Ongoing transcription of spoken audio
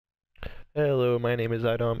Hello, my name is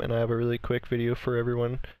Idom, and I have a really quick video for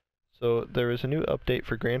everyone. So there was a new update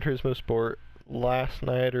for Gran Turismo Sport last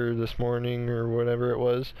night or this morning or whatever it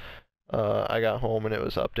was. I got home and it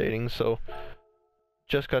was updating, so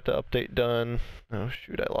just got the update done. Oh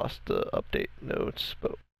shoot, I lost the update notes,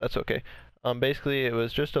 but that's okay. Basically it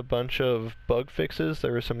was just a bunch of bug fixes.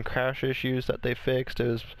 There were some crash issues that they fixed. It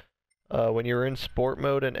was when you were in sport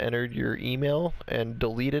mode and entered your email and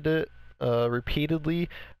deleted it repeatedly.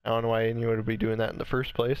 I don't know why anyone would be doing that in the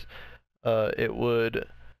first place. It would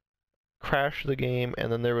crash the game,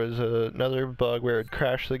 and then there was another bug where it would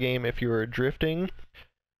crash the game if you were drifting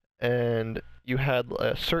and you had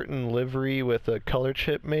a certain livery with a color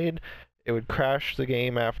chip made. It would crash the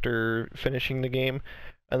game after finishing the game.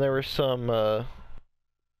 And there were some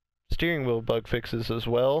steering wheel bug fixes as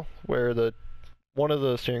well, where one of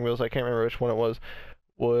the steering wheels, I can't remember which one it was,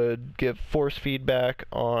 would give force feedback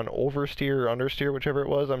on oversteer or understeer, whichever it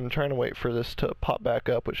was. I'm trying to wait for this to pop back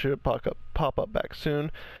up, which should pop up back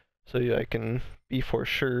soon, so I can be for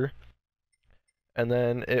sure. And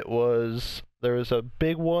then there was a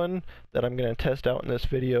big one that I'm going to test out in this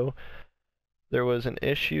video. There was an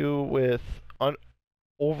issue with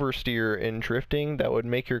oversteer in drifting that would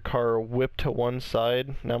make your car whip to one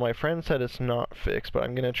side. Now my friend said it's not fixed, but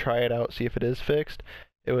I'm going to try it out, see if it is fixed.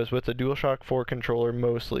 It was with the DualShock 4 controller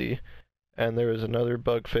mostly, and there was another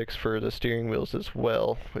bug fix for the steering wheels as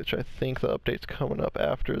well, which I think the update's coming up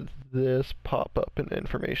after this pop-up in the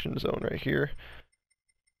information zone right here.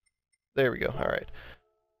 There we go, alright.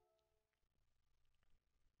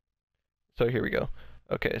 So here we go.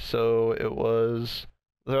 Okay, so it was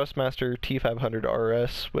the Thrustmaster T500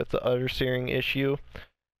 RS with the understeering issue,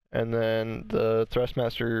 and then the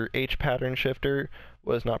Thrustmaster H pattern shifter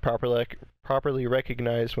was not properly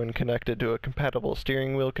recognized when connected to a compatible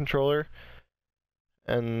steering wheel controller.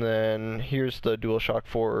 And then here's the DualShock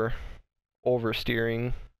 4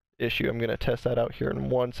 oversteering issue. I'm going to test that out here in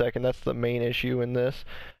 1 second. That's the main issue in this,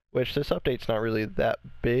 which this update's not really that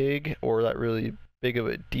big or that really big of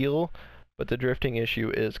a deal, but the drifting issue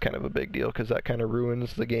is kind of a big deal because that kind of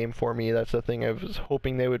ruins the game for me. That's the thing I was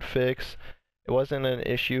hoping they would fix. It wasn't an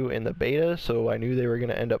issue in the beta, so I knew they were going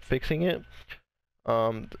to end up fixing it.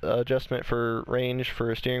 Adjustment for range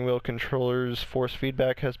for steering wheel controllers, force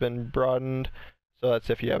feedback has been broadened, so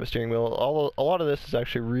that's if you have a steering wheel. A lot of this is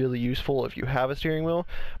actually really useful if you have a steering wheel,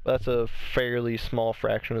 but that's a fairly small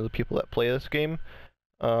fraction of the people that play this game.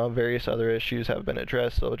 Various other issues have been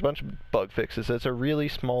addressed, so a bunch of bug fixes. It's a really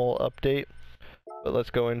small update, but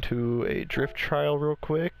let's go into a drift trial real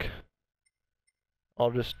quick.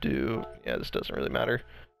 I'll just do, yeah, this doesn't really matter.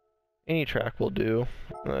 Any track will do.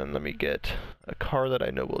 And then let me get a car that I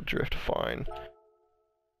know will drift fine.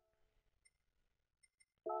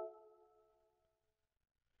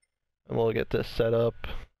 And we'll get this set up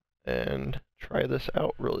and try this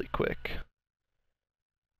out really quick.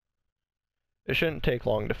 It shouldn't take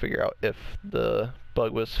long to figure out if the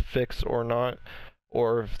bug was fixed or not,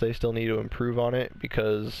 or if they still need to improve on it,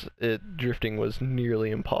 because drifting was nearly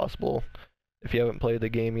impossible. If you haven't played the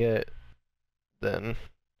game yet, then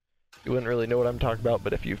you wouldn't really know what I'm talking about,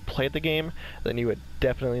 but if you've played the game, then you would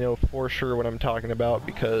definitely know for sure what I'm talking about,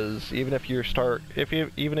 because even if your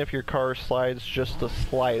car slides just the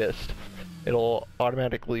slightest, it'll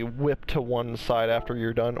automatically whip to one side after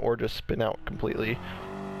you're done, or just spin out completely.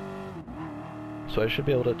 So I should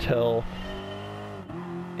be able to tell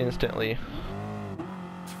instantly.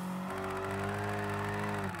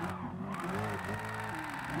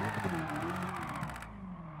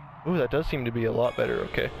 Ooh, that does seem to be a lot better,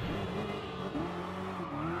 okay.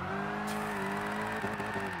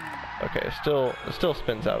 Okay, it still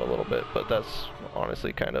spins out a little bit, but that's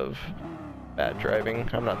honestly kind of bad driving.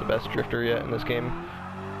 I'm not the best drifter yet in this game.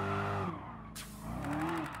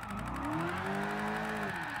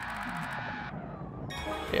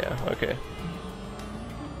 Yeah, okay.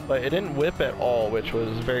 But it didn't whip at all, which was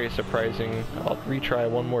very surprising. I'll retry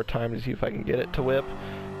one more time to see if I can get it to whip.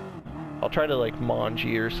 I'll try to like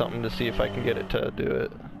Manji or something to see if I can get it to do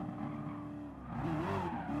it.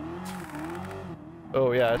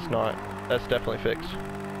 Oh yeah, it's not. That's definitely fixed.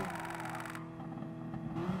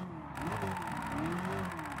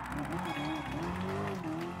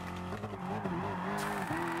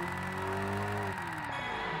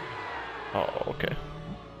 Oh, okay.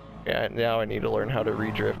 Yeah, now I need to learn how to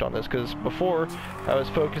redrift on this, because before I was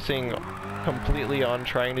focusing completely on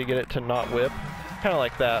trying to get it to not whip. Kind of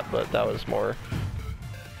like that, but that was more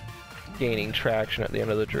gaining traction at the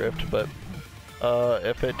end of the drift. But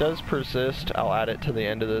if it does persist, I'll add it to the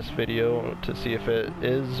end of this video to see if it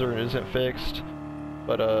is or isn't fixed.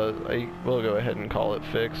 But I will go ahead and call it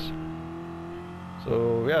fixed.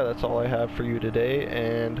 So yeah, that's all I have for you today,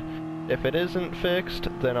 and if it isn't fixed,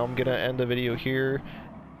 then I'm gonna end the video here.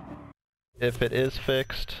 If it is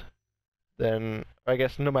fixed, then I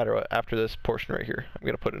guess no matter what, after this portion right here, I'm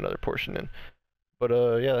gonna put another portion in. But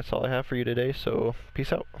yeah, that's all I have for you today, so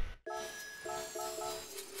peace out.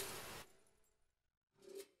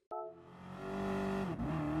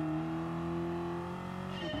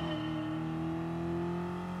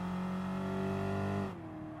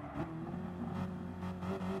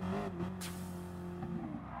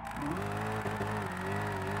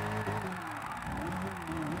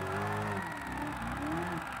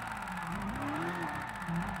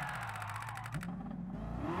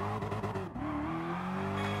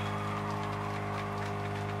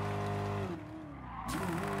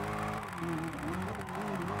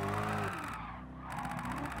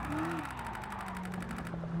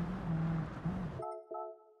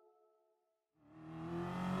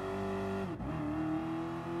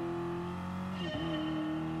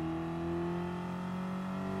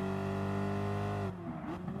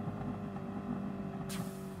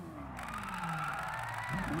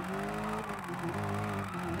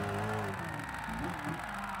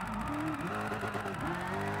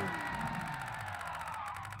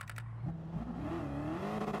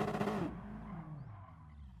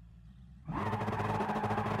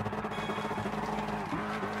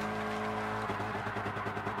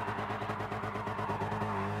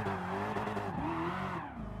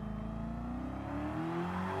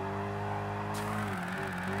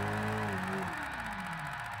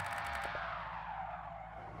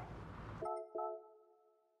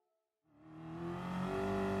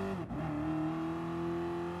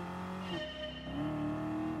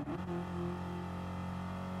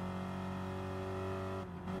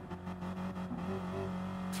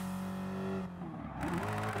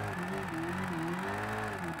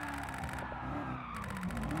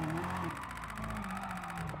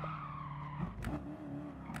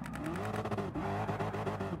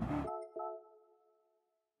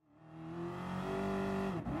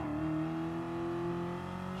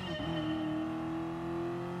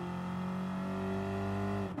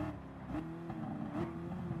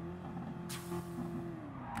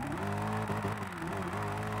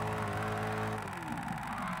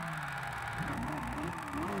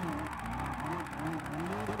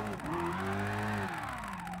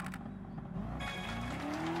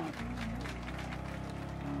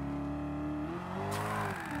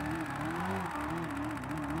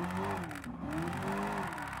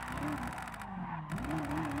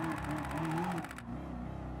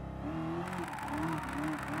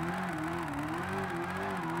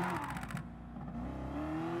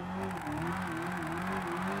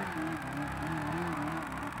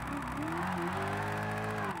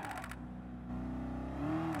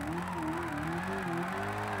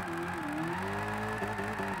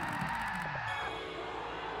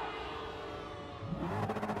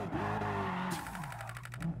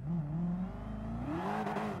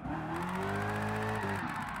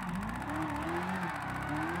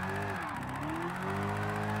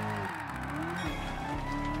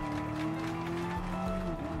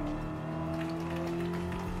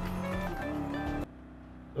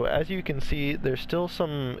 So as you can see, there's still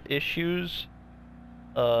some issues.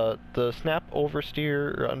 The snap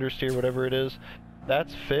oversteer or understeer, whatever it is,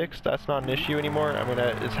 that's fixed. That's not an issue anymore. I mean,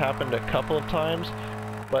 it's happened a couple of times,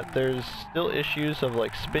 but there's still issues of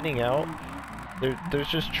like spinning out. There's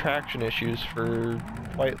just traction issues for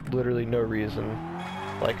quite literally no reason.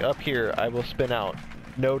 Like up here, I will spin out,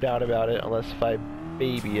 no doubt about it, unless if I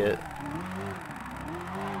baby it.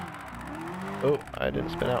 Oh, I didn't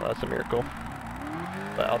spin out, that's a miracle.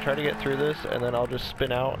 But I'll try to get through this, and then I'll just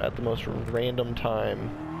spin out at the most random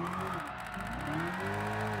time.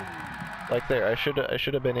 Like there, I should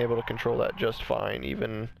have been able to control that just fine,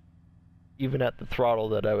 even at the throttle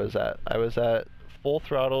that I was at. I was at full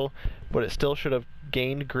throttle, but it still should have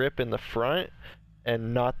gained grip in the front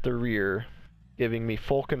and not the rear, giving me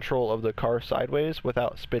full control of the car sideways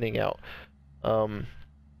without spinning out.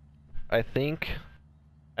 I think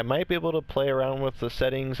I might be able to play around with the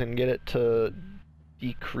settings and get it to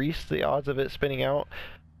decrease the odds of it spinning out,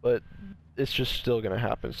 but it's just still gonna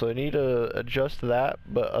happen. So I need to adjust that,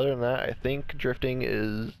 but other than that, I think drifting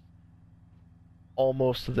is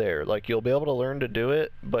almost there. Like, you'll be able to learn to do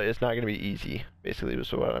it, but it's not gonna be easy, basically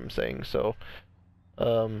is what I'm saying. So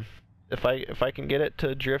if I can get it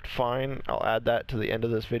to drift fine, I'll add that to the end of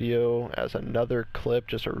this video as another clip,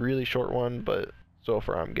 just a really short one, but so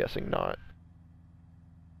far I'm guessing not.